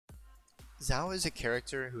Zhao is a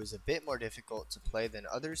character who is a bit more difficult to play than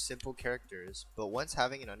other simple characters, but once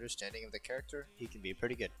having an understanding of the character, he can be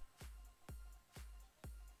pretty good.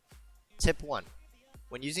 Tip 1.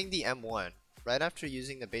 When using the M1, right after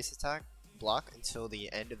using the base attack, block until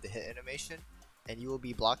the end of the hit animation, and you will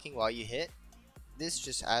be blocking while you hit. This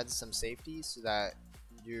just adds some safety so that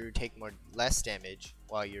you take less damage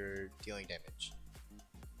while you're dealing damage.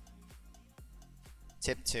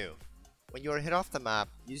 Tip 2. When you are hit off the map,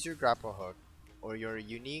 use your grapple hook or your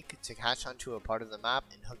unique to catch onto a part of the map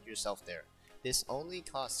and hook yourself there. This only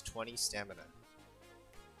costs 20 stamina.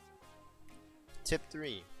 Tip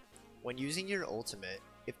 3. When using your ultimate,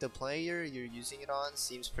 if the player you're using it on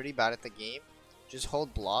seems pretty bad at the game, just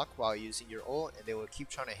hold block while using your ult and they will keep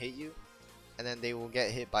trying to hit you, and then they will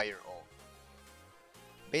get hit by your ult.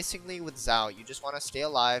 Basically with Zhao, you just want to stay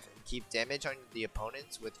alive and keep damage on the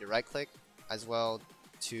opponents with your right click, as well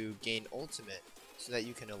to gain ultimate so that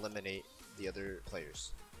you can eliminate the other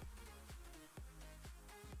players.